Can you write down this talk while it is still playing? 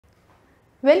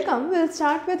Welcome. We'll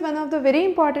start with one of the very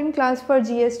important class for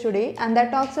GS today, and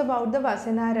that talks about the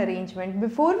Wassenaar Arrangement.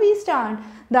 Before we start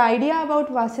the idea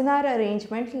about Wassenaar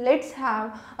Arrangement, let's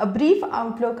have a brief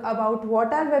outlook about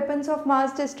what are weapons of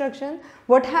mass destruction,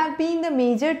 what have been the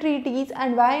major treaties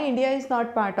and why India is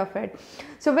not part of it.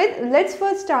 So let's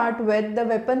first start with the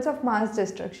weapons of mass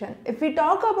destruction. If we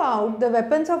talk about the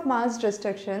weapons of mass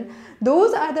destruction,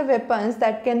 those are the weapons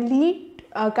that can lead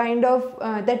that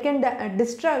can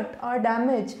destruct or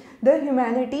damage the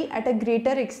humanity at a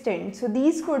greater extent. So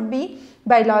these could be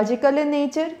biological in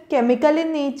nature, chemical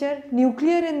in nature,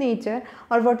 nuclear in nature,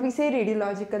 or what we say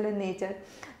radiological in nature.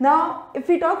 Now if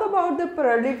we talk about the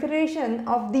proliferation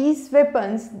of these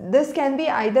weapons, this can be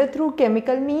either through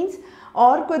chemical means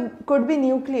or could be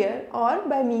nuclear or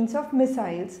by means of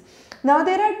missiles. Now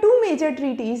there are two major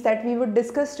treaties that we would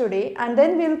discuss today, and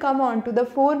then we will come on to the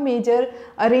four major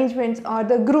arrangements or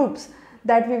the groups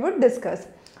that we would discuss.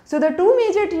 So the two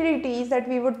major treaties that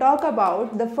we would talk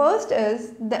about, the first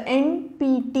is the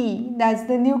NPT, that's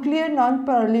the Nuclear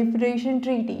Non-Proliferation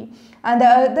Treaty, and the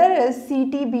other is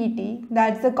CTBT,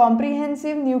 that's the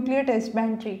Comprehensive Nuclear Test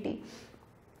Ban Treaty.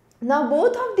 Now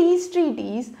both of these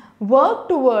treaties work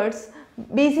towards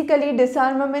basically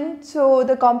disarmament. So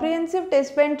the Comprehensive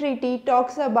Test Ban Treaty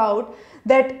talks about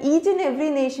that each and every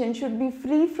nation should be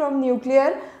free from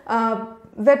nuclear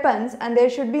weapons, and there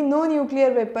should be no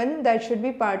nuclear weapon that should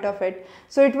be part of it.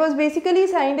 So it was basically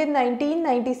signed in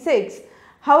 1996.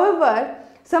 However,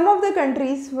 some of the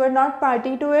countries were not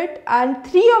party to it, and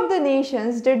 3 of the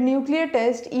nations did nuclear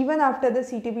test even after the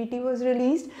CTBT was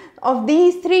released. Of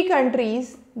these 3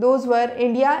 countries, those were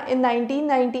India in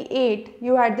 1998,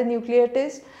 you had the nuclear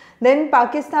test, then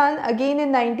Pakistan again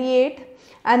in 98,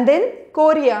 and then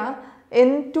Korea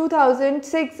in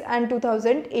 2006 and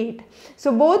 2008.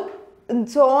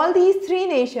 So all these 3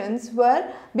 nations were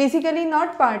basically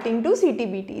not partying to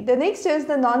CTBT. The next is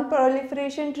the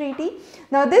Non-Proliferation Treaty.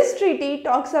 Now this treaty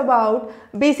talks about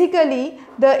basically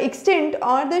the extent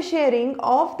or the sharing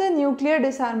of the nuclear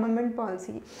disarmament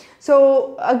policy.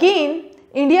 So again,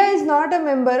 India is not a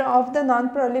member of the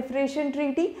Non-Proliferation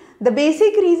Treaty. The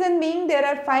basic reason being there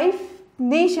are 5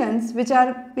 nations which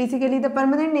are basically the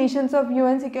permanent nations of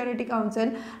UN Security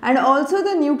Council and also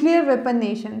the nuclear weapon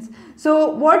nations. So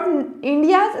what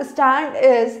India's stand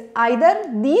is, either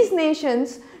these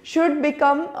nations should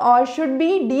become or should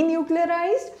be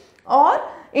denuclearized, or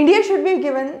India should be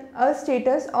given a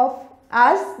status of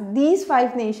as these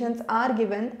 5 nations are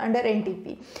given under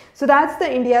NTP. So that's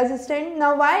the India's stand.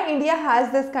 Now why India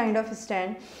has this kind of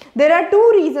stand? There are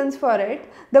 2 reasons for it.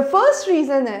 The first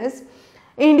reason is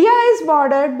India is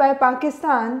bordered by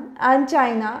Pakistan and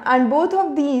China, and both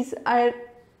of these are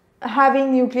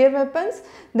having nuclear weapons.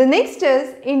 The next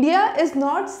is India is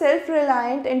not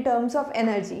self-reliant in terms of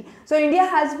energy. So India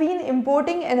has been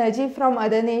importing energy from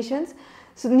other nations.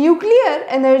 So nuclear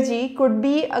energy could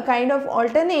be a kind of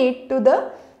alternate to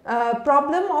the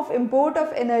problem of import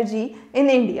of energy in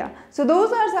India. So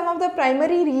those are some of the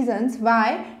primary reasons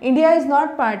why India is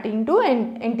not partying to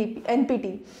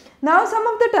NPT. Now some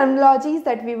of the terminologies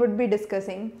that we would be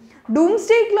discussing.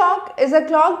 Doomsday Clock is a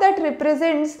clock that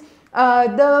represents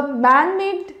the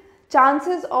man-made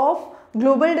chances of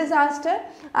global disaster,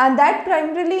 and that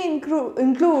primarily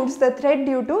includes the threat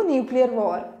due to nuclear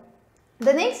war.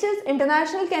 The next is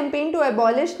International Campaign to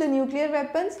Abolish the Nuclear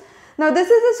Weapons. Now this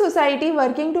is a society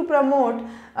working to promote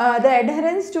the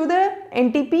adherence to the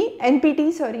NPT, and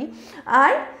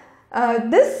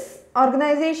this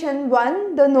organization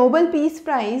won the Nobel Peace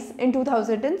Prize in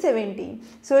 2017.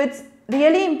 So it's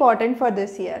really important for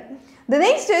this year. The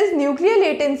next is nuclear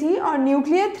latency or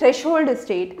nuclear threshold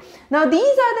state. Now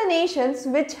these are the nations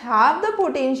which have the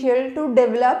potential to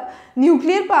develop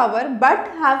nuclear power but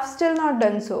have still not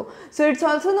done so. So it's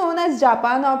also known as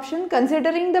Japan option,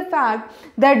 considering the fact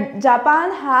that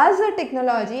Japan has a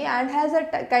technology and has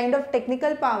a kind of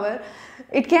technical power.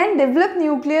 It can develop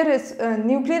nuclear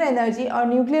energy or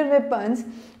nuclear weapons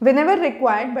whenever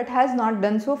required, but has not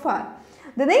done so far.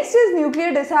 The next is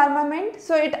nuclear disarmament.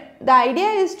 So the idea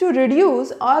is to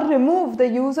reduce or remove the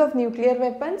use of nuclear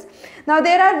weapons. Now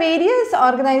there are various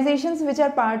organizations which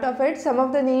are part of it. Some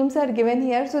of the names are given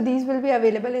here, so these will be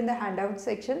available in the handout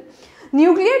section.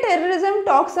 Nuclear terrorism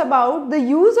talks about the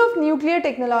use of nuclear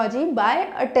technology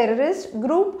by a terrorist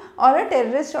group or a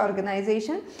terrorist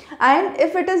organization, and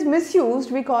if it is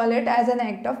misused, we call it as an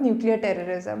act of nuclear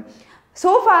terrorism.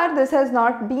 So far this has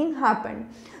not been happened.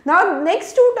 Now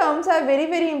next 2 terms are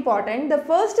very important. The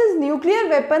first is nuclear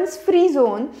weapons free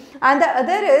zone and the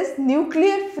other is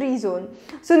nuclear free zone.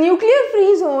 So nuclear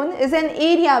free zone is an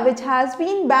area which has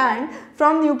been banned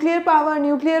from nuclear power,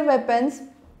 nuclear weapons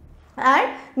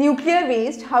and nuclear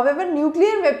waste. However,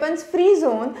 nuclear weapons free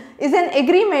zone is an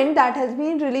agreement that has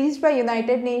been released by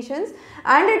United Nations,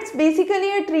 and it's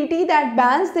basically a treaty that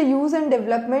bans the use and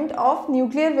development of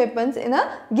nuclear weapons in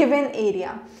a given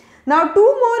area. Now,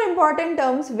 two more important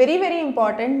terms, very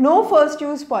important. No first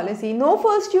use policy. No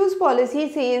first use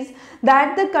policy says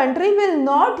that the country will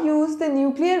not use the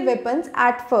nuclear weapons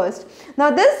at first. Now,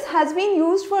 this has been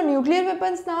used for nuclear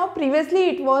weapons now. Previously,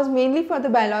 it was mainly for the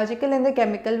biological and the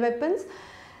chemical weapons.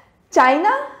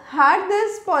 China had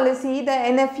this policy, the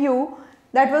NFU,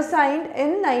 that was signed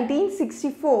in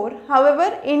 1964.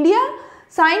 However, India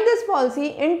signed this policy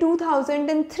in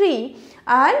 2003,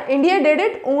 and India did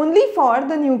it only for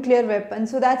the nuclear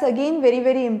weapons. So that's again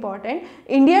very important.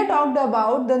 India talked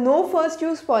about the no first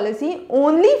use policy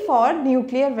only for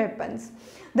nuclear weapons.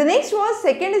 The next was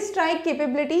second strike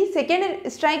capability.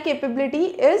 Second strike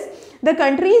capability is the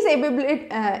country's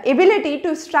ability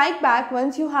to strike back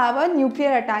once you have a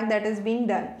nuclear attack that is being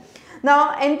done.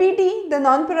 Now, NPT, the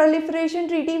Non-Proliferation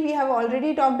Treaty, we have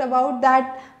already talked about,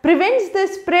 that prevents the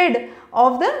spread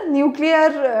of the nuclear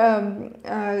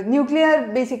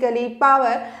basically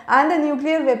power and the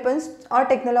nuclear weapons or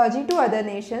technology to other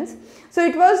nations. So,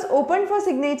 it was opened for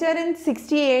signature in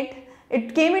 68.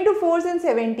 It came into force in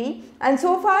 70, and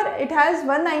so far it has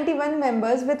 191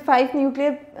 members with 5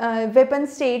 nuclear weapon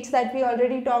states that we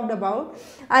already talked about,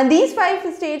 and these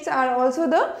 5 states are also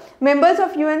the members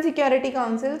of UN Security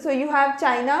Council. So you have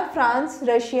China, France,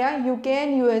 Russia, UK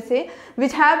and USA,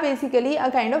 which have basically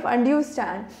a kind of undue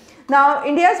stand. Now,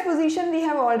 India's position we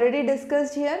have already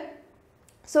discussed here.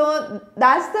 So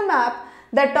that's the map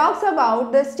that talks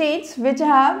about the states which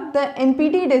have the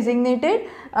NPT designated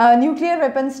nuclear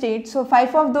weapon states. So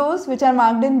 5 of those which are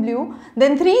marked in blue.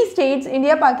 Then 3 states,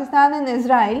 India, Pakistan and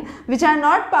Israel, which are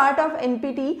not part of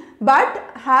NPT but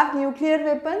have nuclear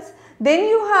weapons. Then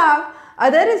you have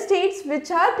other states which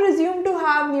are presumed to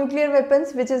have nuclear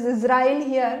weapons, which is Israel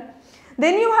here.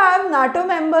 Then you have NATO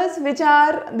members, which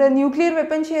are the nuclear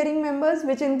weapon sharing members,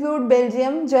 which include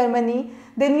Belgium, Germany.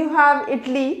 Then you have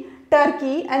Italy,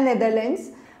 Turkey and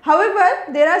Netherlands.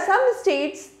 However, there are some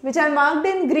states which are marked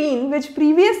in green which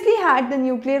previously had the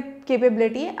nuclear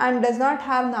capability and does not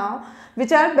have now,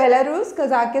 which are Belarus,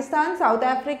 Kazakhstan, South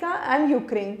Africa and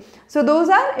Ukraine. So those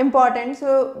are important.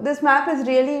 So this map is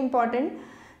really important.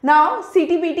 Now,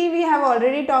 CTBT we have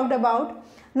already talked about.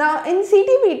 Now, in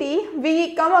CTBT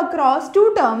we come across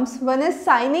 2 terms. One is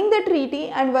signing the treaty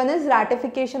and one is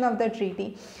ratification of the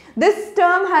treaty. This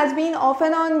term has been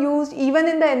often used even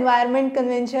in the environment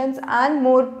conventions and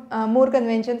more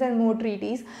conventions and more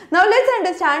treaties. Now let's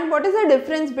understand what is the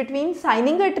difference between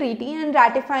signing a treaty and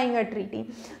ratifying a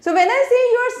treaty. So when I say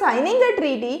you are signing a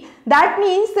treaty, that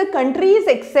means the country is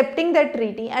accepting that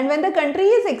treaty, and when the country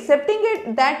is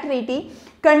accepting that treaty,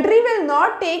 country will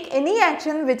not take any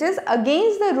action which is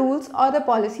against the rules or the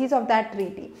policies of that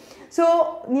treaty.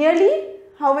 So nearly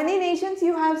how many nations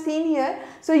you have seen here?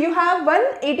 So you have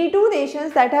 182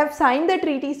 nations that have signed the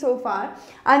treaty so far,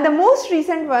 and the most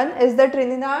recent one is the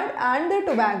Trinidad and the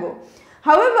Tobago.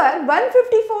 However,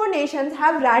 154 nations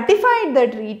have ratified the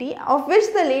treaty, of which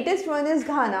the latest one is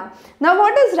Ghana. Now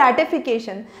what is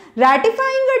ratification?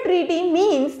 Ratifying a treaty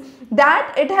means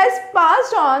that it has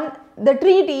passed on the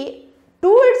treaty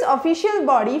to its official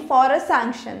body for a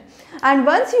sanction, and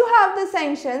once you have the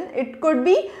sanction, it could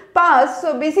be passed.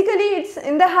 So basically it's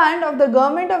in the hand of the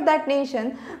government of that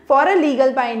nation for a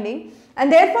legal binding,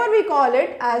 and therefore we call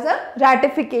it as a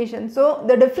ratification. So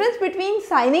the difference between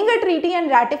signing a treaty and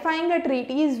ratifying a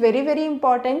treaty is very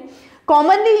important,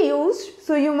 commonly used,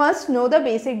 so you must know the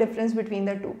basic difference between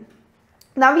the two.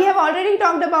 Now we have already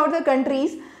talked about the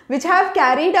countries which have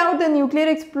carried out the nuclear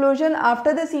explosion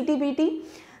after the CTBT.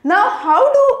 Now,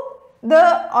 how do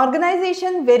the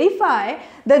organization verify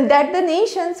that the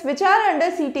nations which are under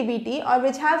CTBT or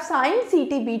which have signed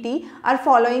CTBT are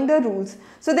following the rules?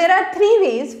 So there are 3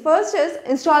 ways. First is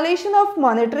installation of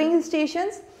monitoring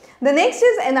stations. The next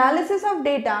is analysis of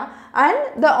data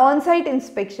and the on-site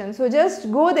inspection. So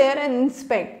just go there and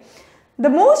inspect. The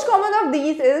most common of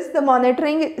these is the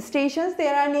monitoring stations.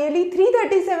 There are nearly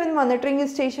 337 monitoring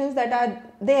stations that are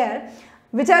there,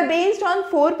 which are based on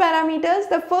 4 parameters.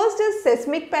 The first is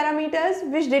seismic parameters,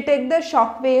 which detect the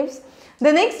shock waves.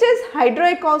 The next is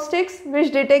hydroacoustics,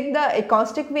 which detect the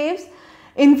acoustic waves.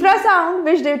 Infrasound,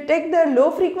 which detect the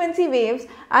low frequency waves,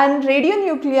 and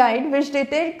radionuclide, which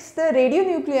detects the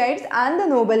radionuclides and the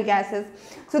noble gases.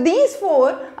 So these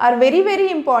 4 are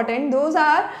very important. Those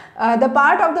are the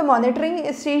part of the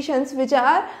monitoring stations which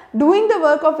are doing the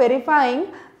work of verifying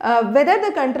whether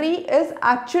the country is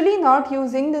actually not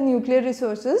using the nuclear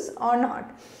resources or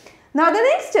not. Now the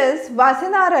next is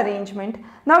Wassenaar Arrangement.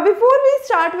 Now Now before we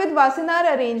start with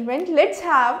Wassenaar Arrangement, let's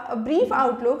have a brief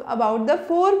outlook about the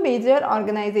four major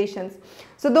organizations.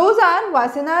 So those are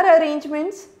Wassenaar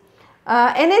Arrangements,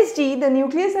 NSG, the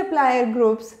nuclear supplier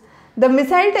groups, the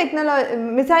missile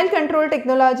control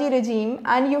technology regime,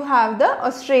 and you have the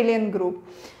Australian group.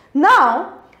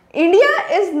 Now India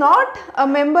is not a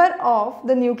member of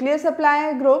the nuclear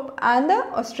supplier group and the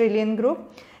Australian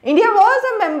group. India was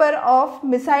a member of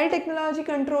missile technology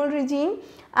control regime,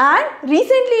 and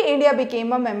recently India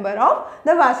became a member of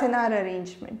the Wassenaar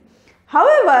Arrangement.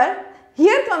 However,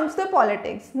 here comes the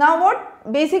politics. Now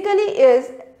what basically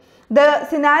is the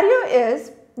scenario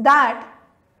is that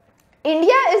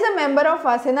India is a member of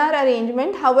Wassenaar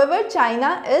Arrangement, however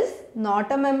China is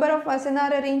not a member of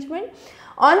Wassenaar Arrangement.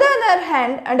 On the other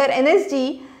hand, under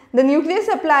NSG, the nuclear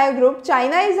supplier group,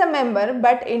 China is a member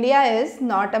but India is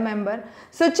not a member.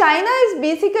 So China is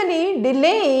basically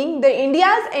delaying the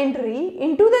India's entry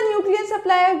into the nuclear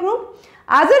supplier group.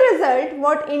 As a result,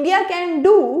 what India can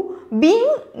do,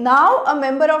 being now a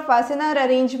member of Wassenaar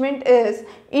Arrangement, is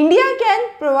India can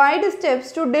provide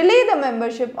steps to delay the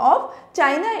membership of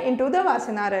China into the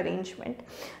Wassenaar Arrangement.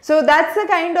 So that's the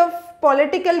kind of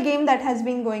political game that has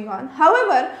been going on.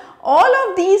 However, all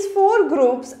of these four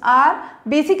groups are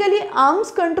basically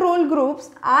arms control groups,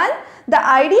 and the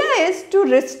idea is to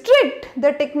restrict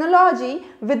the technology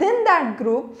within that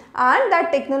group, and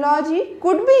that technology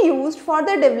could be used for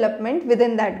the development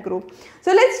within that group.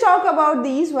 So let's talk about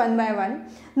these one by one.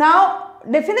 Now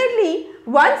definitely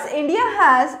once India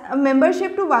has a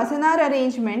membership to Wassenaar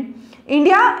Arrangement,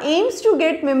 India aims to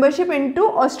get membership into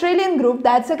Australian group.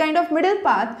 That's a kind of middle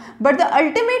path, but the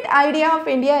ultimate idea of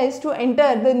India is to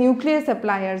enter the nuclear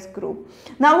suppliers group.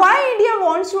 Now why India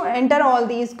wants to enter all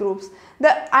these groups?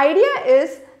 The idea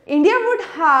is India would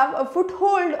have a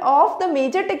foothold of the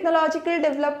major technological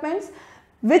developments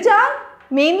which are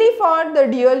mainly for the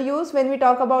dual use when we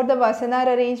talk about the Wassenaar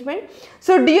Arrangement.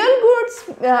 So dual goods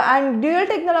and dual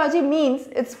technology means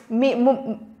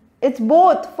it's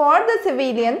both for the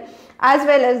civilian as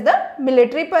well as the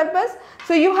military purpose.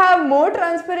 So you have more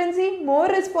transparency, more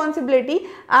responsibility,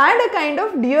 and a kind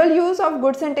of dual use of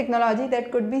goods and technology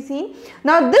that could be seen.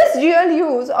 Now this dual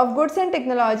use of goods and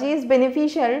technology is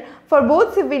beneficial for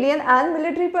both civilian and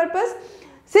military purpose.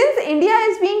 Since India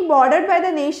is being bordered by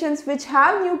the nations which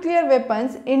have nuclear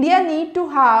weapons, India need to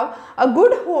have a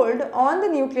good hold on the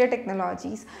nuclear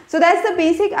technologies. So that's the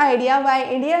basic idea why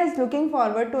India is looking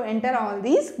forward to enter all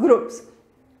these groups.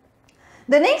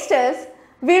 The next is,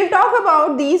 we'll talk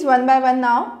about these one by one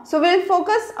now. So we'll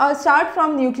focus or start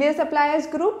from nuclear suppliers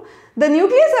group. The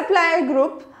nuclear supplier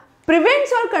group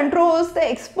prevents or controls the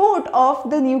export of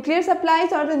the nuclear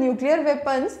supplies or the nuclear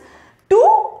weapons to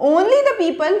only the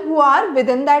people who are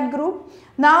within that group.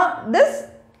 Now this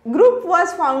group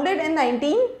was founded in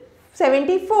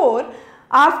 1974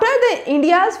 after the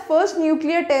India's first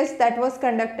nuclear test that was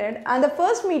conducted, and the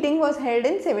first meeting was held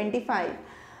in 75.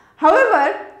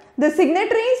 However, the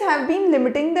signatories have been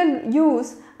limiting the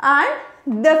use, and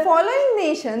the following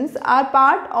nations are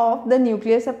part of the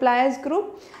nuclear suppliers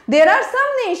group. There are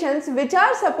some nations which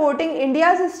are supporting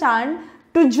India's stand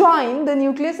to join the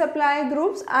nuclear supplier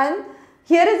groups, and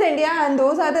here is India, and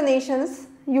those are the nations.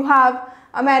 You have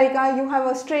America, you have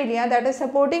Australia that is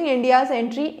supporting India's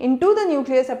entry into the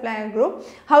nuclear supplier group.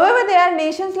 However, there are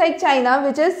nations like China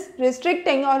which is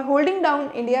restricting or holding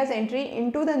down India's entry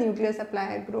into the nuclear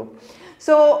supplier group.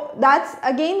 So that's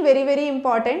again very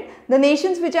important, the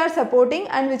nations which are supporting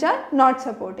and which are not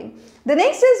supporting. The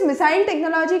next is missile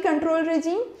technology control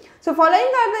regime. So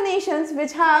following are the nations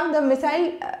which have the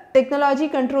missile technology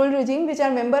control regime which are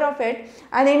member of it,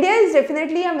 and India is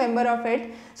definitely a member of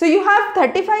it. So you have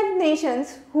 35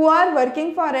 nations who are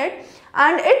working for it,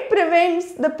 and it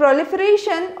prevents the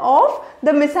proliferation of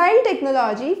the missile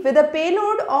technology with a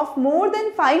payload of more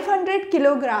than 500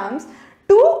 kilograms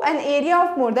to an area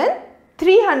of more than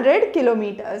 300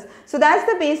 kilometers. So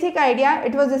that's the basic idea.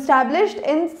 It was established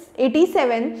in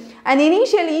 87 and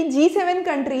initially G7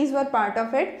 countries were part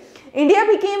of it. India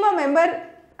became a member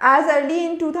as early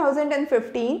in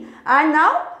 2015, and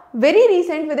now very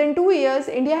recent, within 2 years,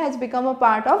 India has become a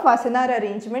part of Wassenaar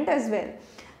Arrangement as well.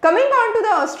 Coming on to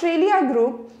the Australia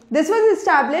group, this was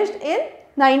established in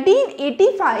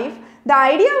 1985. The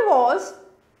idea was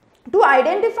to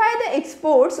identify the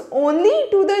exports only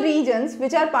to the regions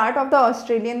which are part of the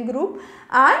Australian group,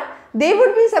 and they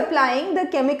would be supplying the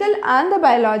chemical and the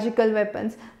biological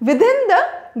weapons within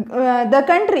the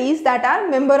countries that are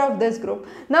member of this group.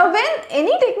 Now when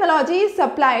any technology is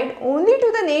supplied only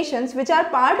to the nations which are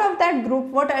part of that group,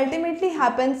 what ultimately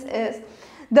happens is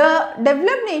the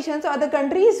developed nations or the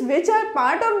countries which are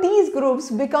part of these groups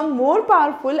become more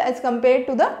powerful as compared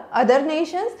to the other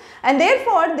nations, and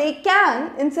therefore they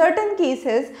can in certain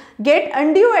cases get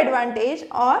undue advantage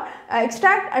or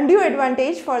extract undue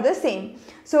advantage for the same.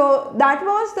 So that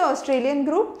was the Australian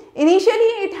group.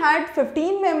 Initially it had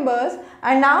 15 members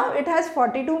and now it has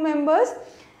 42 members.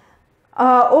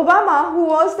 Obama, who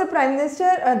was the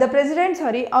president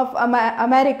of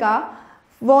America,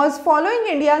 was following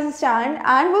India's stand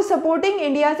and was supporting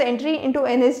India's entry into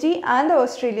NSG and the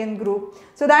Australian group.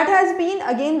 So that has been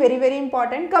again very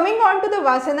important. Coming on to the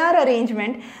Wassenaar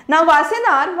Arrangement. Now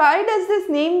Wassenaar, why does this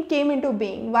name came into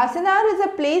being? Wassenaar is a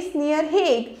place near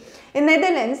Hague in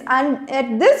Netherlands, and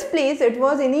at this place it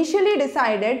was initially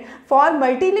decided for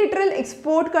multilateral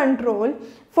export control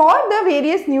for the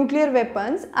various nuclear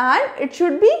weapons, and it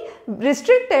should be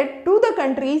restricted to the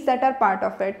countries that are part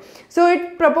of it. So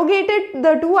it propagated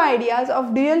the two ideas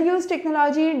of dual use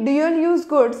technology, dual use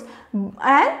goods,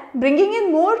 and bringing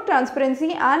in more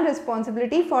transparency and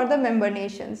responsibility for the member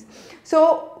nations.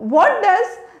 So what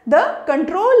does the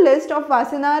control list of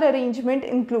Wassenaar Arrangement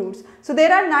includes? So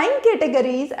there are 9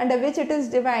 categories under which it is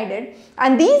divided,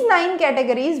 and these 9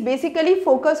 categories basically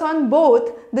focus on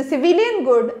both the civilian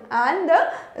good and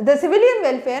the civilian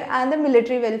welfare and the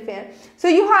military welfare. So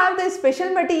you have the special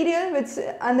material, which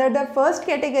under the first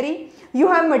category, you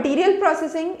have material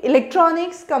processing,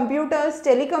 electronics, computers,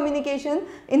 telecommunication,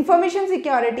 information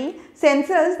security,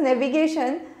 sensors,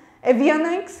 navigation,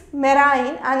 avionics,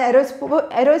 marine and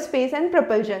aerospace and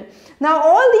propulsion. Now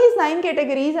all these 9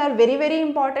 categories are very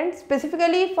important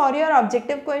specifically for your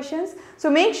objective questions.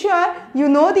 So make sure you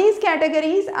know these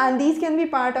categories and these can be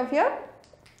part of your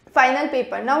final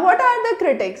paper. Now what are the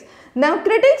critics? Now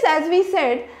critics, as we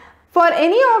said, for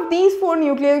any of these 4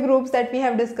 nuclear groups that we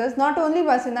have discussed, not only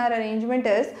Wassenaar Arrangement,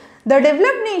 is the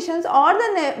developed nations or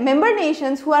the member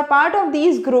nations who are part of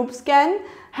these groups can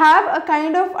have a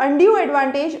kind of undue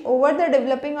advantage over the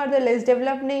developing or the less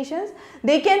developed nations.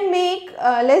 They can make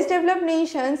less developed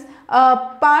nations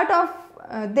part of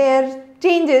their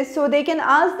changes, so they can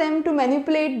ask them to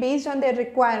manipulate based on their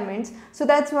requirements. So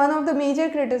that's one of the major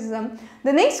criticism.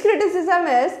 The next criticism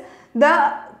is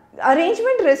the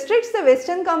arrangement restricts the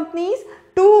Western companies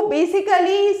to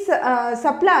basically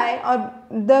supply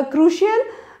or the crucial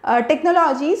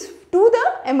technologies to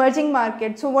the emerging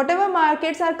market. So whatever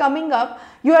markets are coming up,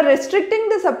 you are restricting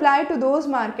the supply to those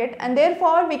markets, and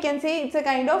therefore we can say it's a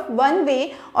kind of one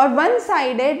way or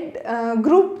one-sided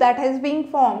group that has been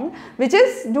formed, which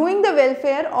is doing the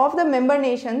welfare of the member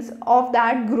nations of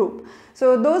that group.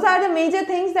 So those are the major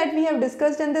things that we have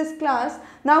discussed in this class.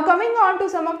 Now coming on to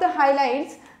some of the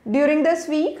highlights during this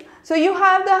week. So you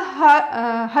have the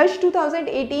Hush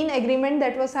 2018 agreement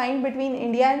that was signed between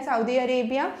India and Saudi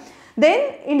Arabia.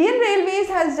 Then Indian Railways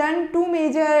has done 2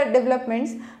 major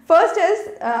developments. First is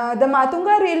the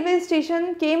Matunga railway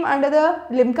station came under the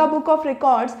Limca Book of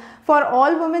Records for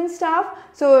all women staff.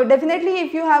 So definitely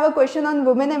if you have a question on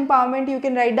women empowerment, you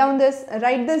can write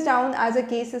this down as a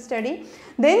case study.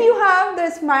 Then you have the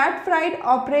Smart Freight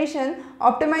Operation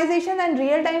Optimization and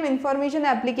Real-Time Information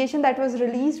Application that was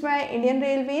released by Indian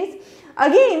Railways.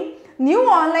 Again, new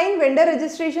online vendor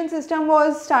registration system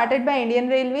was started by Indian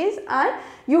Railways, and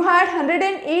you had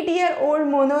 108-year-old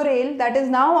monorail that is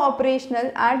now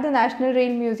operational at the National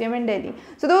Rail Museum in Delhi.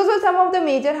 So those were some of the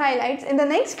major highlights. In the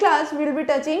next class, we will be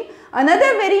touching another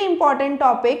very important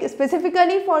topic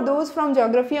specifically for those from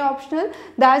geography optional,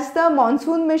 that's the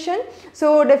monsoon mission.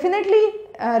 So definitely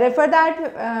refer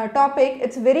that topic.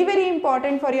 It's very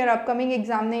important for your upcoming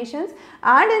examinations,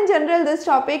 and in general this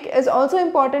topic is also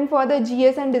important for the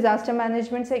GS and disaster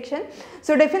management section.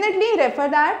 So definitely refer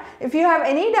that. If you have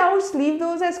any doubts, leave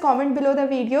those as comment below the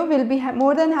video. We'll be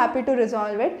more than happy to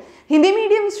resolve it. Hindi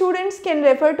medium students can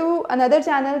refer to another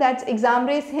channel, that's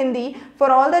Examrace Hindi,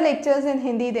 for all the lectures in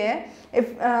Hindi there.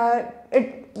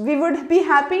 We would be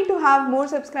happy to have more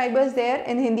subscribers there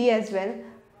in Hindi as well.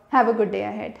 Have a good day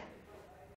ahead.